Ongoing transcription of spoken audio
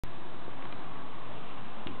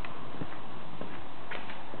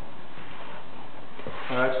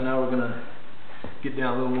Alright, so now we're going to get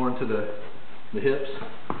down a little more into the hips,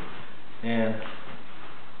 and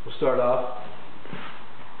we'll start off.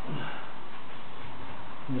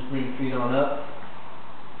 Just bring your feet on up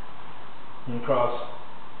and cross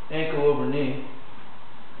ankle over knee.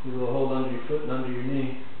 Give a little hold under your foot and under your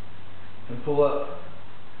knee, and pull up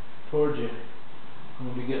towards you. I'm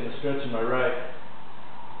going to be getting a stretch in my right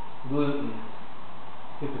glute and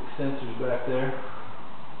hip extensors back there.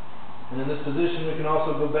 And in this position we can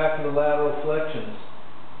also go back to the lateral flexions.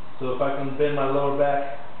 So if I can bend my lower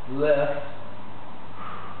back left,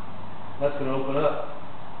 that's going to open up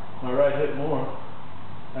my right hip more.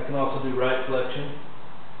 I can also do right flexion.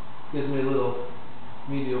 Gives me a little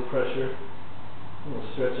medial pressure. I'm going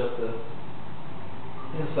to stretch up the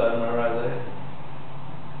inside of my right leg.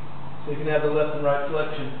 So you can have the left and right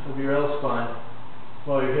flexion of your L spine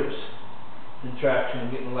while your hips in traction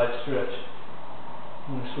and getting a light stretch.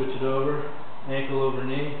 I'm going to switch it over, ankle over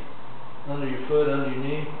knee, under your foot, under your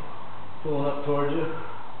knee, pulling up towards you.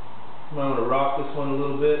 I'm going to rock this one a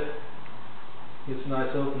little bit. Gets nice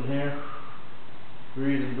open here.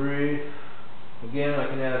 Breathe and breathe. Again, I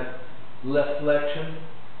can add left flexion.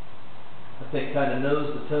 I think kind of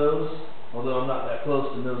nose to toes, although I'm not that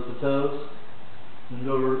close to nose to toes. And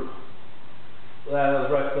go right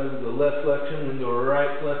flexion, go left flexion, and go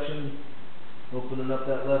right flexion, opening up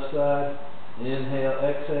that left side. Inhale,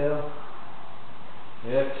 exhale.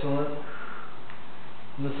 Excellent.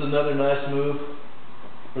 And this is another nice move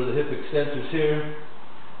for the hip extensors here.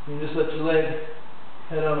 You just let your leg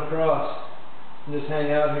head on across and just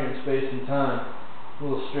hang out here in space and time. A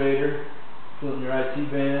little straighter, feeling your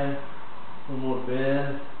IT band, a little more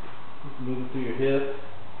bend. You can move it through your hip.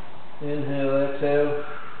 Inhale, exhale.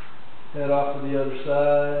 Head off to the other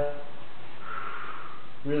side.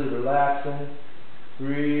 Really relaxing.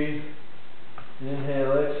 Breathe.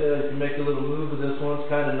 Inhale, exhale. You can make a little move with this one. It's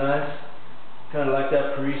kind of nice. Kind of like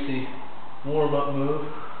that Parisi warm-up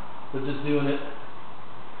move, but just doing it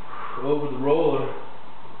over the roller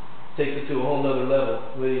takes it to a whole nother level.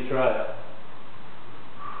 Wait till you try it.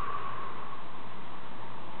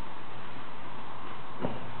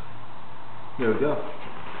 There we go.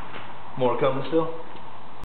 More coming still.